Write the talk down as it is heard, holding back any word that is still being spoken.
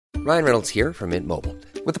Ryan Reynolds here from Mint Mobile.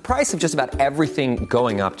 With the price of just about everything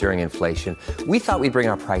going up during inflation, we thought we'd bring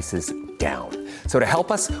our prices down. So to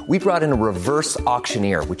help us, we brought in a reverse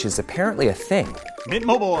auctioneer, which is apparently a thing. Mint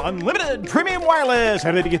Mobile Unlimited Premium Wireless.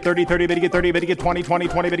 How to get 30, 30, bit to get 30, bit to get 20, 20,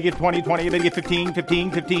 20, bit to get 20, 20, bit to get 15,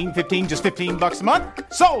 15, 15, 15, just $15 a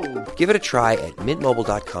month? Sold! Give it a try at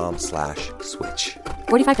mintmobile.com/switch.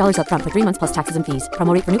 $45 up front for 3 months plus taxes and fees.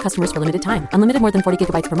 Promo rate for new customers for limited time. Unlimited more than 40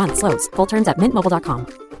 gigabytes per month. Slows full terms at mintmobile.com.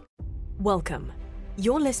 Welcome.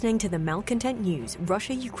 You're listening to the Malcontent News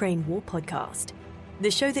Russia-Ukraine War podcast,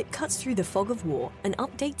 the show that cuts through the fog of war and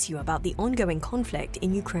updates you about the ongoing conflict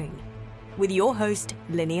in Ukraine. With your host,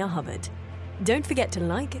 Linnea Hubbard. Don't forget to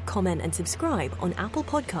like, comment, and subscribe on Apple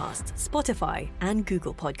Podcasts, Spotify, and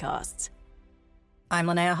Google Podcasts. I'm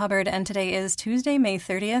Linnea Hubbard, and today is Tuesday, May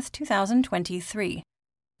 30th, 2023.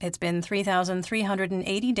 It's been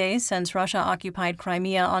 3,380 days since Russia occupied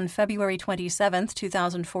Crimea on February 27th,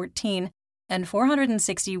 2014, and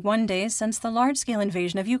 461 days since the large-scale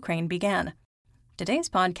invasion of Ukraine began. Today's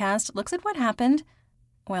podcast looks at what happened,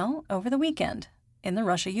 well, over the weekend, in the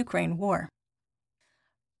Russia-Ukraine war.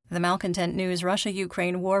 The Malcontent News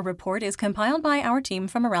Russia-Ukraine War report is compiled by our team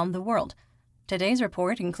from around the world. Today's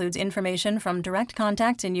report includes information from direct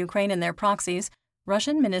contacts in Ukraine and their proxies,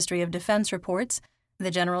 Russian Ministry of Defense reports, the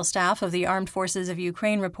General Staff of the Armed Forces of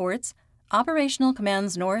Ukraine reports, operational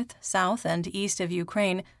commands north, south, and east of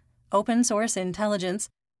Ukraine, open source intelligence,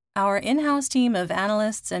 our in-house team of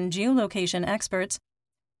analysts and geolocation experts,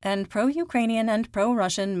 and pro-Ukrainian and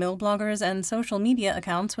pro-Russian mill bloggers and social media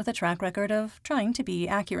accounts with a track record of trying to be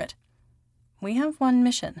accurate. We have one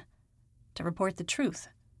mission: to report the truth,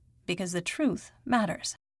 because the truth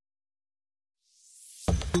matters.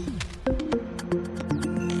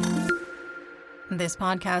 This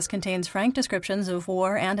podcast contains frank descriptions of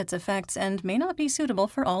war and its effects and may not be suitable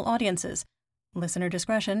for all audiences. Listener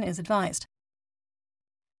discretion is advised.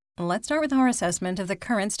 Let's start with our assessment of the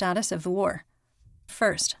current status of the war.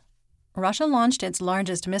 First, Russia launched its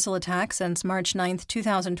largest missile attack since March 9,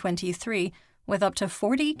 2023, with up to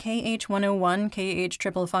 40 Kh-101,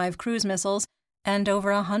 Kh-555 cruise missiles and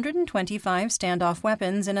over 125 standoff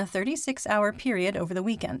weapons in a 36-hour period over the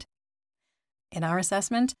weekend. In our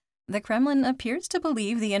assessment, the Kremlin appears to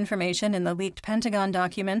believe the information in the leaked Pentagon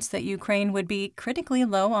documents that Ukraine would be critically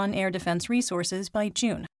low on air defense resources by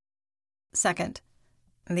June. Second,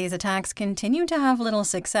 these attacks continue to have little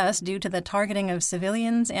success due to the targeting of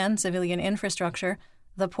civilians and civilian infrastructure,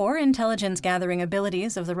 the poor intelligence-gathering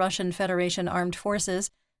abilities of the Russian Federation Armed Forces,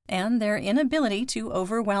 and their inability to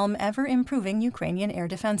overwhelm ever-improving Ukrainian air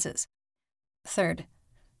defenses. Third,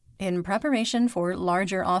 in preparation for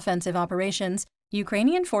larger offensive operations,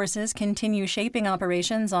 Ukrainian forces continue shaping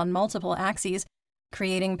operations on multiple axes,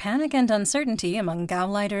 creating panic and uncertainty among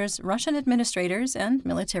Gauleiters, Russian administrators, and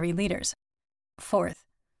military leaders. Fourth,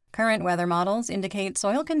 current weather models indicate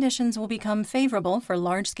soil conditions will become favorable for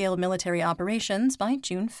large-scale military operations by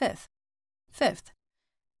June 5th. Fifth,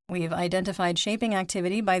 we've identified shaping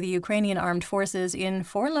activity by the Ukrainian armed forces in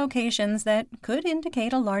 4 locations that could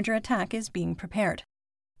indicate a larger attack is being prepared.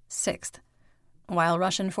 Sixth, while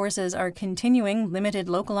Russian forces are continuing limited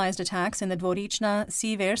localized attacks in the Dvorichna,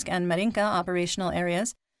 Siversk, and Marinka operational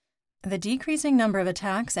areas, the decreasing number of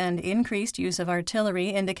attacks and increased use of artillery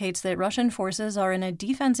indicates that Russian forces are in a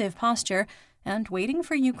defensive posture and waiting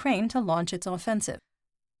for Ukraine to launch its offensive.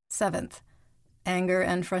 Seventh, anger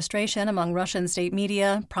and frustration among Russian state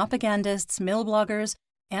media, propagandists, mill bloggers,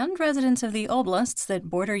 and residents of the oblasts that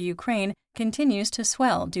border Ukraine continues to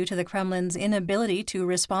swell due to the Kremlin's inability to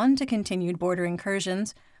respond to continued border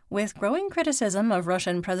incursions, with growing criticism of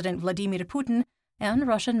Russian President Vladimir Putin and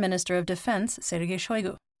Russian Minister of Defense Sergei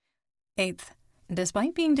Shoigu. Eighth,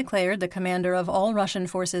 despite being declared the commander of all Russian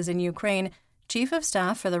forces in Ukraine, Chief of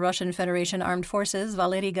Staff for the Russian Federation Armed Forces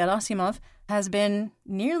Valery Gerasimov has been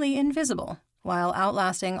nearly invisible, while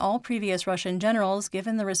outlasting all previous Russian generals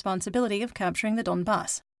given the responsibility of capturing the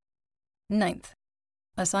Donbass. Ninth,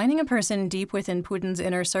 assigning a person deep within Putin's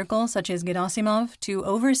inner circle, such as Gerasimov, to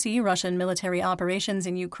oversee Russian military operations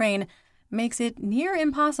in Ukraine makes it near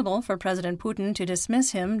impossible for President Putin to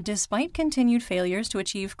dismiss him despite continued failures to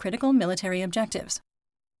achieve critical military objectives.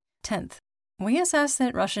 10th, we assess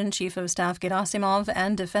that Russian Chief of Staff Gerasimov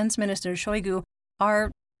and Defense Minister Shoigu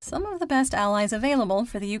are some of the best allies available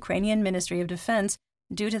for the Ukrainian Ministry of Defense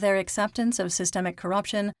due to their acceptance of systemic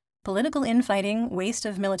corruption, political infighting, waste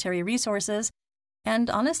of military resources, and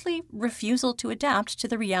honestly, refusal to adapt to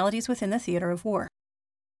the realities within the theater of war.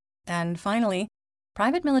 And finally,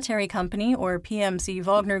 private military company or PMC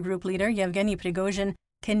Wagner Group leader Yevgeny Prigozhin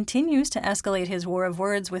continues to escalate his war of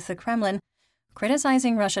words with the Kremlin,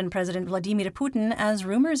 criticizing Russian President Vladimir Putin as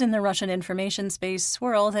rumors in the Russian information space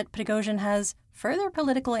swirl that Prigozhin has further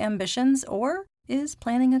political ambitions or is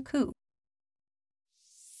planning a coup.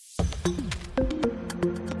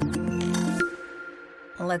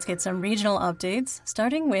 Let's get some regional updates,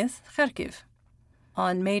 starting with Kharkiv.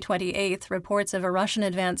 On May 28th, reports of a Russian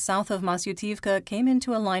advance south of Masyutivka came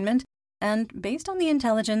into alignment, and based on the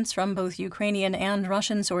intelligence from both Ukrainian and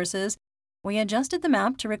Russian sources, we adjusted the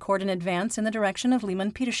map to record an advance in the direction of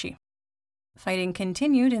Liman Pirshi. Fighting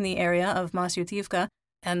continued in the area of Masyutivka,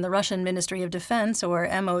 and the Russian Ministry of Defense, or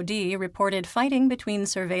MOD, reported fighting between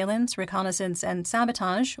surveillance, reconnaissance, and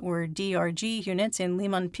sabotage, or DRG, units in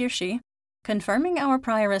Liman Pirshi, confirming our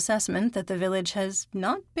prior assessment that the village has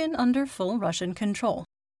not been under full Russian control.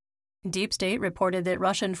 Deep State reported that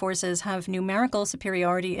Russian forces have numerical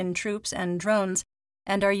superiority in troops and drones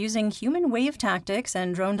and are using human wave tactics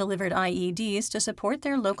and drone-delivered IEDs to support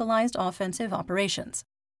their localized offensive operations.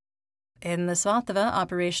 In the Svatova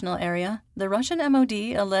operational area, the Russian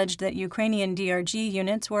MOD alleged that Ukrainian DRG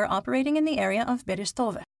units were operating in the area of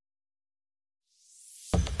Berestove.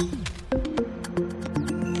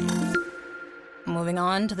 Moving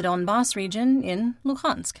on to the Donbas region in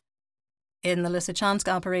Luhansk. In the Lysychansk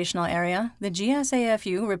operational area, the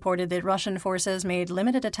GSAFU reported that Russian forces made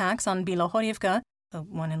limited attacks on Bilohorivka, the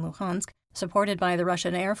one in Luhansk, supported by the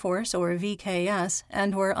Russian Air Force, or VKS,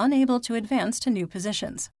 and were unable to advance to new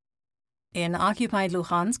positions. In occupied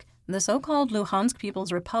Luhansk, the so-called Luhansk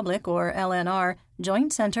People's Republic, or LNR,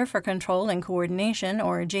 Joint Center for Control and Coordination,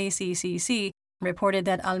 or JCCC, reported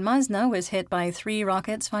that Almazna was hit by 3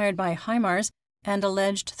 rockets fired by HIMARS and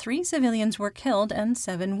alleged 3 civilians were killed and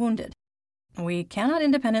 7 wounded. We cannot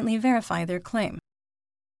independently verify their claim.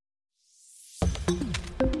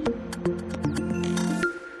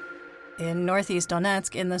 In northeast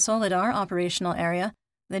Donetsk, in the Soledar operational area,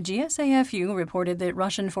 the GSAFU reported that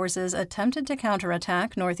Russian forces attempted to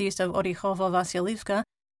counterattack northeast of Orikhovo-Vasylivka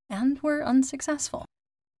and were unsuccessful.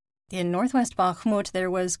 In northwest Bakhmut, there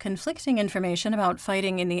was conflicting information about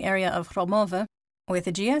fighting in the area of Khromovo, with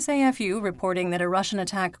the GSAFU reporting that a Russian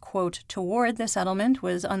attack, quote, toward the settlement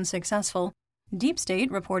was unsuccessful, Deep State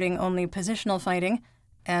reporting only positional fighting,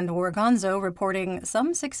 and Warganzo reporting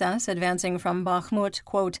some success advancing from Bakhmut,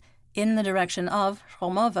 quote, in the direction of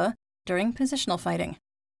Khromovo during positional fighting.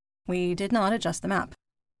 We did not adjust the map.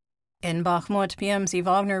 In Bakhmut, PMC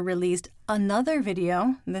Wagner released another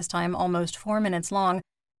video, this time almost 4 minutes long,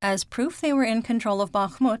 as proof they were in control of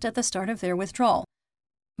Bakhmut at the start of their withdrawal.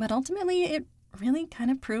 But ultimately, it really kind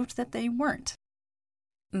of proved that they weren't.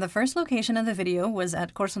 The first location of the video was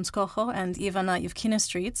at Korsunskoho and Ivana Ivkina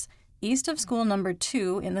streets, east of school number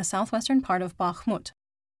 2 in the southwestern part of Bakhmut.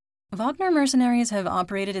 Wagner mercenaries have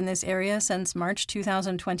operated in this area since March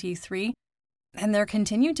 2023, and there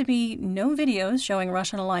continue to be no videos showing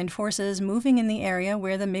Russian-aligned forces moving in the area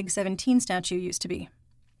where the MiG-17 statue used to be.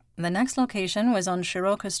 The next location was on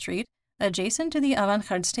Shiroka Street, adjacent to the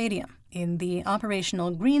Avangard Stadium, in the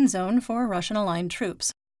operational green zone for Russian-aligned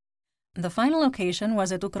troops. The final location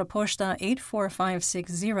was at Ukroposhta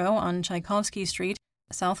 84560 on Tchaikovsky Street,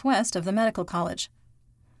 southwest of the medical college.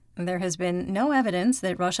 There has been no evidence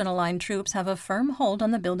that Russian-aligned troops have a firm hold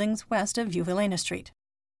on the buildings west of Yuvilena Street.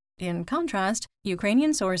 In contrast,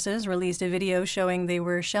 Ukrainian sources released a video showing they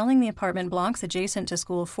were shelling the apartment blocks adjacent to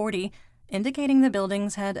School 40, indicating the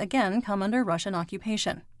buildings had again come under Russian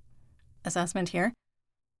occupation. Assessment here.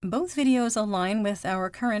 Both videos align with our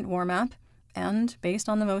current war map, and, based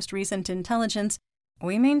on the most recent intelligence,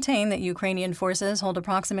 we maintain that Ukrainian forces hold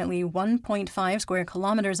approximately 1.5 square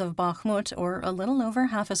kilometers of Bakhmut, or a little over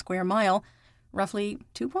half a square mile, roughly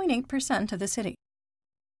 2.8% of the city.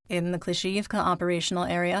 In the Klishchiivka operational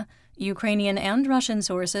area, Ukrainian and Russian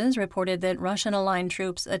sources reported that Russian-aligned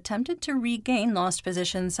troops attempted to regain lost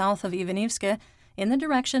positions south of Ivanivske in the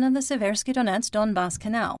direction of the Seversky Donets-Donbas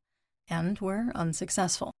Canal, and were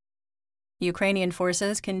unsuccessful. Ukrainian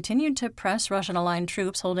forces continued to press Russian-aligned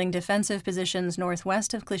troops holding defensive positions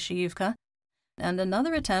northwest of Klishchiivka, and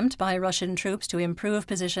another attempt by Russian troops to improve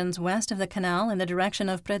positions west of the canal in the direction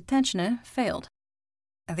of Predtechne failed.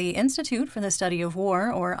 The Institute for the Study of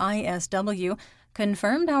War, or ISW,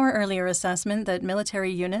 confirmed our earlier assessment that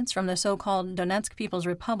military units from the so-called Donetsk People's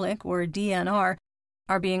Republic, or DNR,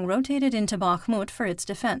 are being rotated into Bakhmut for its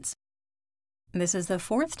defense. This is the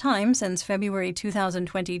 4th time since February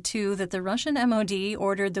 2022 that the Russian MOD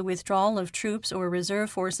ordered the withdrawal of troops or reserve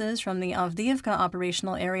forces from the Avdiivka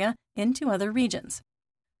operational area into other regions.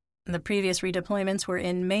 The previous redeployments were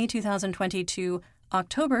in May 2022,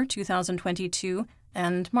 October 2022,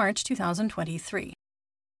 and March 2023.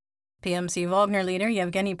 PMC Wagner leader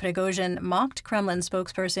Yevgeny Prigozhin mocked Kremlin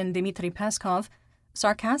spokesperson Dmitry Peskov,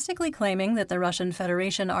 sarcastically claiming that the Russian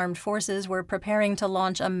Federation armed forces were preparing to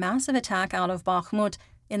launch a massive attack out of Bakhmut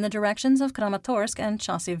in the directions of Kramatorsk and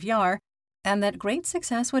Chasiv Yar, and that great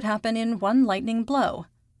success would happen in one lightning blow.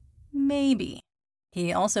 Maybe.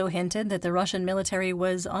 He also hinted that the Russian military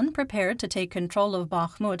was unprepared to take control of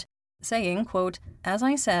Bakhmut, saying, quote, "As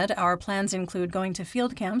I said, our plans include going to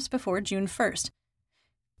field camps before June 1st.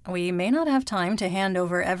 We may not have time to hand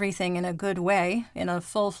over everything in a good way, in a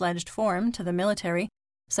full-fledged form, to the military,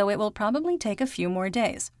 so it will probably take a few more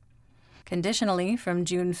days. Conditionally, from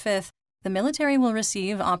June 5th, the military will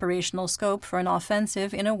receive operational scope for an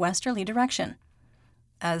offensive in a westerly direction.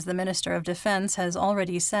 As the Minister of Defense has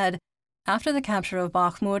already said, after the capture of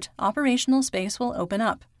Bakhmut, operational space will open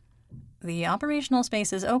up. The operational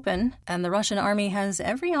space is open, and the Russian army has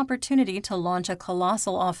every opportunity to launch a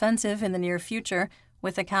colossal offensive in the near future,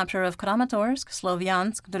 with the capture of Kramatorsk,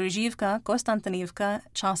 Slovyansk, Druzhivka, Konstantinivka,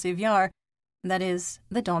 Chasiv Yar, that is,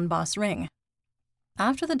 the Donbass Ring.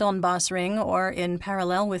 After the Donbass Ring, or in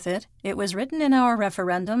parallel with it, it was written in our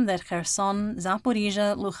referendum that Kherson,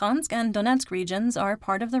 Zaporizhia, Luhansk, and Donetsk regions are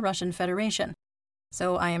part of the Russian Federation.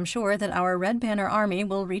 So I am sure that our Red Banner Army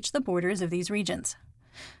will reach the borders of these regions.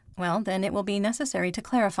 Well, then it will be necessary to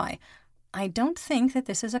clarify. I don't think that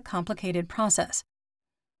this is a complicated process.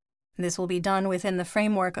 This will be done within the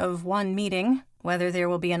framework of one meeting, whether there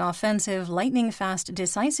will be an offensive, lightning-fast,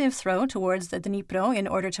 decisive throw towards the Dnipro in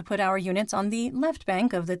order to put our units on the left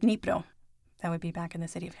bank of the Dnipro. That would be back in the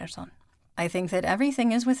city of Kherson. I think that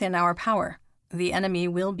everything is within our power. The enemy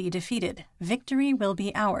will be defeated. Victory will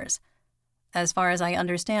be ours. As far as I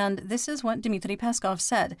understand, this is what Dmitry Peskov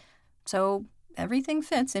said, so everything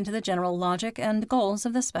fits into the general logic and goals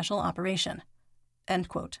of the special operation." End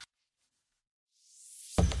quote.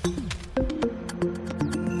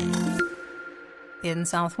 In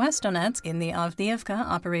southwest Donetsk, in the Avdiivka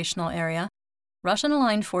operational area,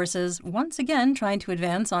 Russian-aligned forces once again tried to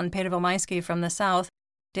advance on Pervomaisky from the south,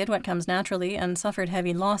 did what comes naturally and suffered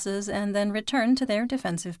heavy losses, and then returned to their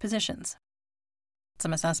defensive positions.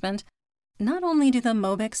 Some assessment. Not only do the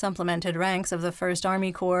Mobic supplemented ranks of the 1st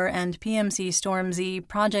Army Corps and PMC Storm Z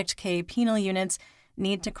Project K penal units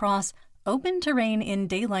need to cross open terrain in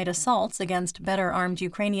daylight assaults against better armed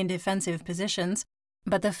Ukrainian defensive positions,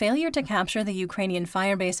 but the failure to capture the Ukrainian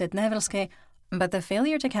firebase at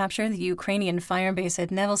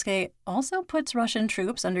Nevelske also puts Russian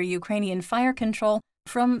troops under Ukrainian fire control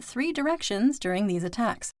from 3 directions during these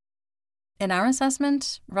attacks. In our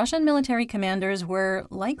assessment, Russian military commanders were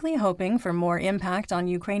likely hoping for more impact on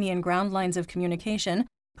Ukrainian ground lines of communication,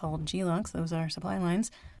 called GLOCs, those are supply lines,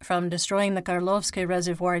 from destroying the Karlovsky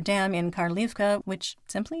Reservoir Dam in Karlivka, which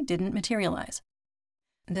simply didn't materialize.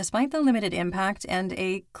 Despite the limited impact and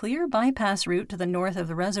a clear bypass route to the north of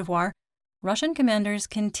the reservoir, Russian commanders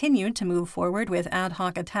continued to move forward with ad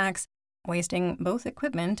hoc attacks, wasting both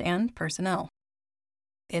equipment and personnel.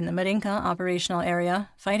 In the Marinka operational area,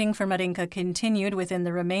 fighting for Marinka continued within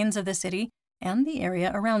the remains of the city and the area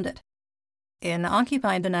around it. In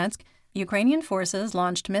occupied Donetsk, Ukrainian forces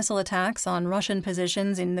launched missile attacks on Russian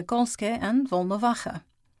positions in Nikolske and Volnovacha.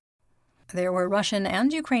 There were Russian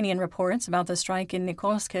and Ukrainian reports about the strike in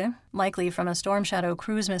Nikolske, likely from a Storm Shadow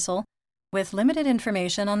cruise missile, with limited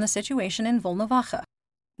information on the situation in Volnovacha.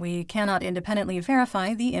 We cannot independently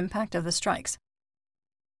verify the impact of the strikes.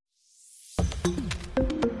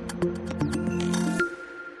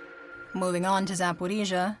 Moving on to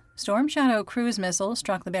Zaporizhia, Storm Shadow cruise missile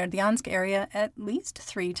struck the Berdyansk area at least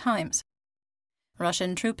 3 times.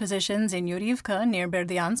 Russian troop positions in Yurivka near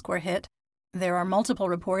Berdyansk were hit. There are multiple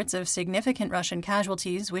reports of significant Russian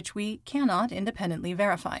casualties which we cannot independently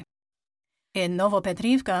verify. In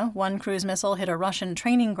Novopetrivka, 1 cruise missile hit a Russian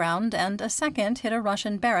training ground and a second hit a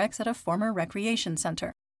Russian barracks at a former recreation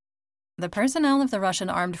center. The personnel of the Russian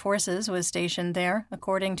armed forces was stationed there,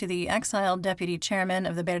 according to the exiled deputy chairman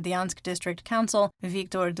of the Berdyansk District Council,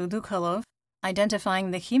 Viktor Dudukhalov,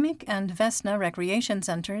 identifying the Khimik and Vesna recreation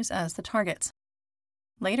centers as the targets.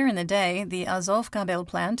 Later in the day, the Azov Kabel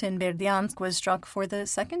plant in Berdyansk was struck for the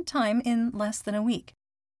 2nd time in less than a week.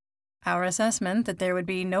 Our assessment that there would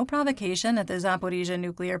be no provocation at the Zaporizhia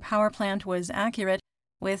nuclear power plant was accurate,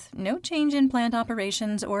 with no change in plant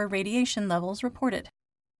operations or radiation levels reported.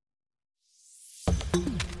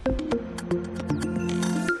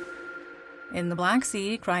 In the Black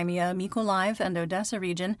Sea, Crimea, Mykolaiv, and Odessa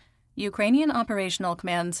region, Ukrainian Operational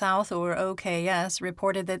Command South, or OKS,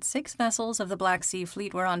 reported that 6 vessels of the Black Sea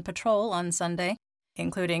Fleet were on patrol on Sunday,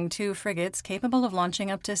 including 2 frigates capable of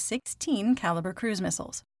launching up to 16 caliber cruise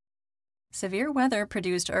missiles. severe weather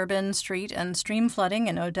produced urban, street, and stream flooding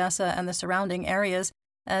in Odessa and the surrounding areas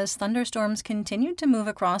as thunderstorms continued to move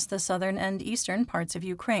across the southern and eastern parts of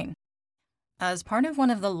Ukraine. As part of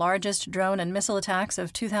one of the largest drone and missile attacks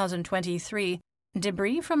of 2023,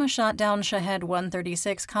 debris from a shot-down Shahed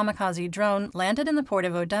 136 kamikaze drone landed in the port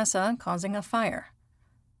of Odessa, causing a fire.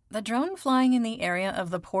 The drone flying in the area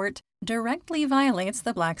of the port directly violates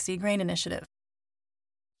the Black Sea Grain Initiative.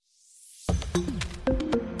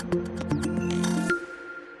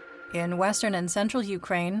 In western and central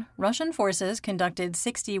Ukraine, Russian forces conducted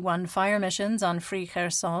 61 fire missions on Free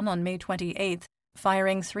Kherson on May 28th,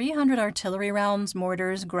 firing 300 artillery rounds,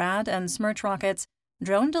 mortars, Grad and Smerch rockets,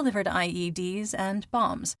 drone-delivered IEDs, and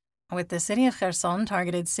bombs, with the city of Kherson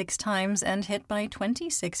targeted 6 times and hit by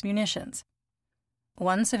 26 munitions.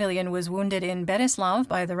 One civilian was wounded in Berislav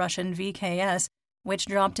by the Russian VKS, which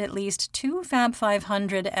dropped at least 2 Fab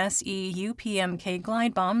 500 SE UPMK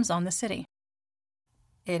glide bombs on the city.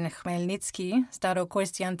 In Khmelnytsky,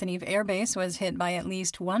 Starokostiantynivka Air Base was hit by at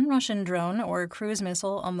least 1 Russian drone or cruise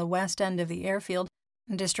missile on the west end of the airfield,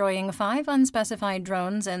 destroying 5 unspecified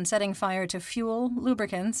drones and setting fire to fuel,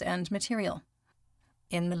 lubricants, and material.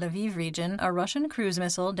 In the Lviv region, a Russian cruise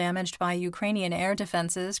missile damaged by Ukrainian air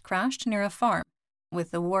defenses crashed near a farm,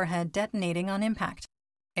 with the warhead detonating on impact.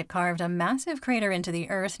 It carved a massive crater into the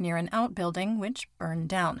earth near an outbuilding, which burned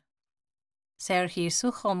down. Serhiy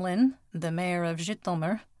Sukhomlin, the mayor of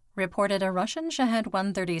Zhytomyr, reported a Russian Shahed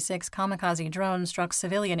 136 kamikaze drone struck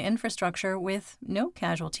civilian infrastructure with no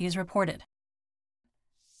casualties reported.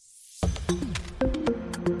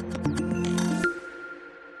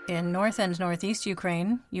 In north and northeast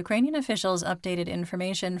Ukraine, Ukrainian officials updated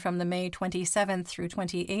information from the May 27th through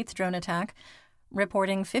 28th drone attack,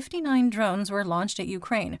 reporting 59 drones were launched at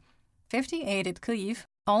Ukraine, 58 at Kyiv,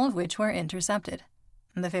 all of which were intercepted.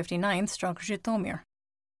 The 59th struck Zhytomyr.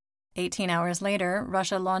 18 hours later,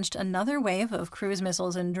 Russia launched another wave of cruise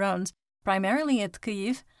missiles and drones, primarily at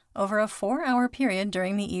Kyiv, over a 4-hour period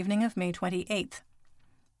during the evening of May 28th.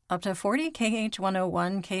 Up to 40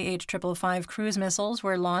 Kh-101, Kh-555 cruise missiles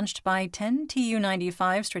were launched by 10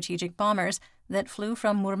 Tu-95 strategic bombers that flew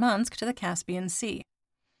from Murmansk to the Caspian Sea.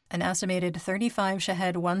 An estimated 35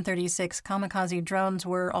 Shahed 136 kamikaze drones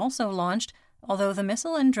were also launched, although the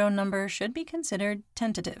missile and drone number should be considered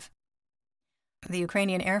tentative. The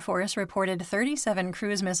Ukrainian Air Force reported 37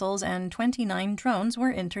 cruise missiles and 29 drones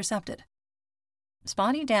were intercepted.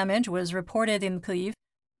 Spotty damage was reported in Kyiv,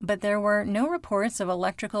 but there were no reports of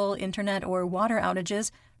electrical, internet, or water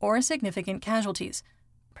outages or significant casualties,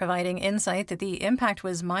 providing insight that the impact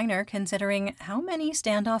was minor considering how many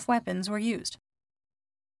standoff weapons were used.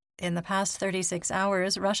 In the past 36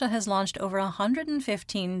 hours, Russia has launched over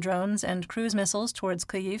 115 drones and cruise missiles towards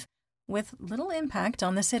Kyiv, with little impact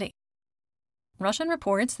on the city. Russian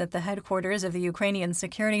reports that the headquarters of the Ukrainian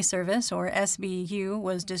Security Service, or SBU,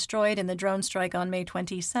 was destroyed in the drone strike on May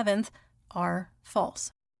 27th are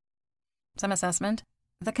false. Some assessment: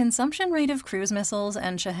 the consumption rate of cruise missiles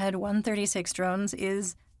and Shahed 136 drones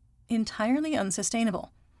is entirely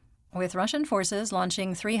unsustainable, with Russian forces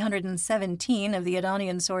launching 317 of the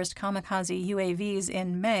Iranian-sourced kamikaze UAVs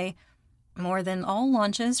in May, more than all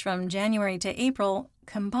launches from January to April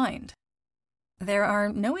combined. There are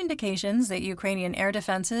no indications that Ukrainian air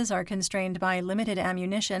defenses are constrained by limited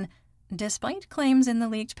ammunition, despite claims in the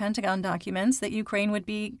leaked Pentagon documents that Ukraine would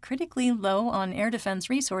be critically low on air defense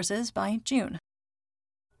resources by June.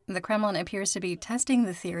 The Kremlin appears to be testing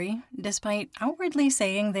the theory, despite outwardly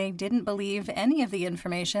saying they didn't believe any of the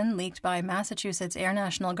information leaked by Massachusetts Air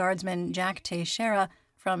National Guardsman Jack Teixeira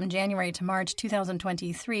from January to March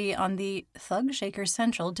 2023 on the Thug Shaker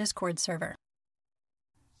Central Discord server.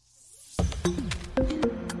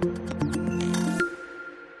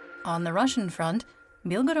 On the Russian front,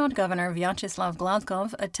 Belgorod Governor Vyacheslav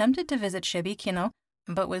Gladkov attempted to visit Shebekino,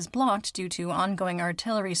 but was blocked due to ongoing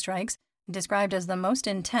artillery strikes, described as the most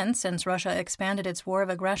intense since Russia expanded its war of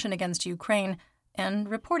aggression against Ukraine, and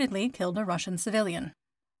reportedly killed a Russian civilian.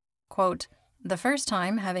 Quote, "The first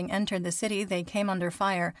time, having entered the city, they came under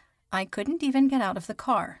fire. I couldn't even get out of the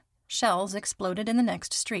car. Shells exploded in the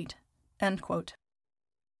next street." End quote.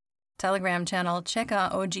 Telegram channel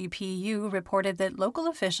Cheka OGPU reported that local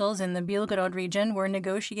officials in the Belgorod region were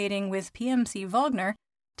negotiating with PMC Wagner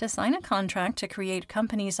to sign a contract to create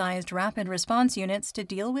company-sized rapid response units to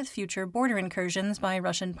deal with future border incursions by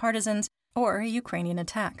Russian partisans or a Ukrainian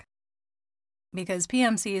attack. Because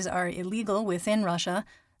PMCs are illegal within Russia,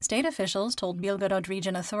 state officials told Belgorod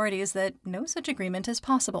region authorities that no such agreement is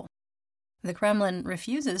possible. The Kremlin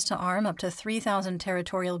refuses to arm up to 3,000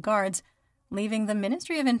 territorial guards, leaving the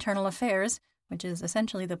Ministry of Internal Affairs, which is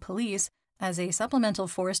essentially the police, as a supplemental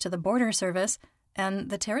force to the border service and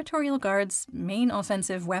the Territorial Guard's main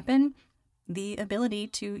offensive weapon, the ability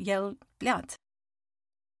to yell "Blyat."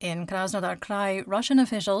 In Krasnodar Krai, Russian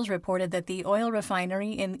officials reported that the oil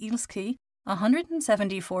refinery in Ilsky,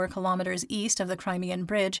 174 kilometers east of the Crimean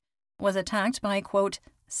Bridge, was attacked by, quote,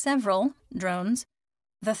 several drones,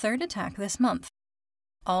 the third attack this month.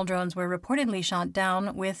 All drones were reportedly shot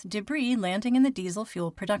down, with debris landing in the diesel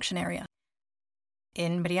fuel production area.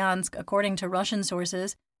 In Bryansk, according to Russian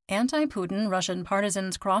sources, anti-Putin Russian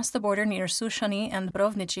partisans crossed the border near Sushany and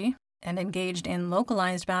Brovnichi and engaged in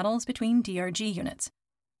localized battles between DRG units.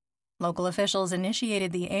 Local officials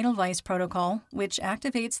initiated the Edelweiss Protocol, which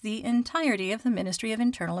activates the entirety of the Ministry of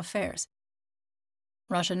Internal Affairs.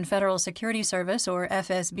 Russian Federal Security Service, or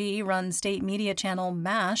FSB-run state media channel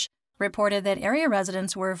MASH, reported that area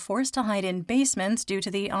residents were forced to hide in basements due to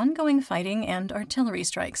the ongoing fighting and artillery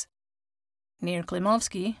strikes. Near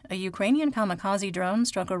Klimovsky, a Ukrainian kamikaze drone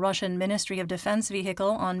struck a Russian Ministry of Defense vehicle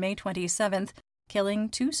on May 27th, killing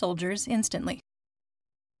 2 soldiers instantly.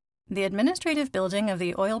 The administrative building of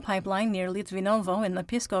the oil pipeline near Litvinovo in the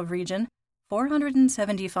Pskov region,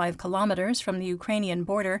 475 kilometers from the Ukrainian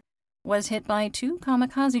border, was hit by 2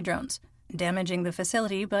 kamikaze drones, damaging the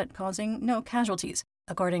facility but causing no casualties,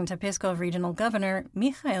 according to Pskov Regional Governor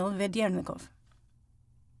Mikhail Vedyernikov.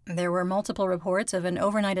 There were multiple reports of an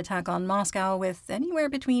overnight attack on Moscow with anywhere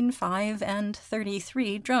between 5 and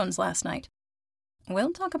 33 drones last night.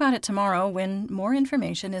 We'll talk about it tomorrow when more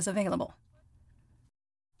information is available.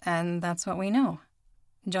 And that's what we know.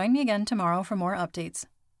 Join me again tomorrow for more updates.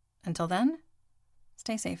 Until then,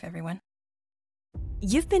 stay safe, everyone.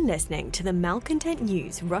 You've been listening to the Malcontent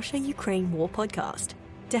News Russia-Ukraine War podcast.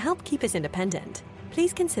 To help keep us independent,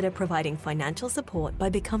 please consider providing financial support by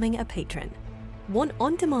becoming a patron. Want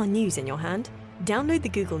on-demand news in your hand? Download the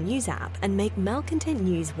Google News app and make Malcontent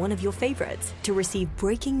News one of your favorites to receive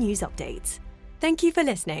breaking news updates. Thank you for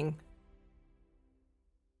listening.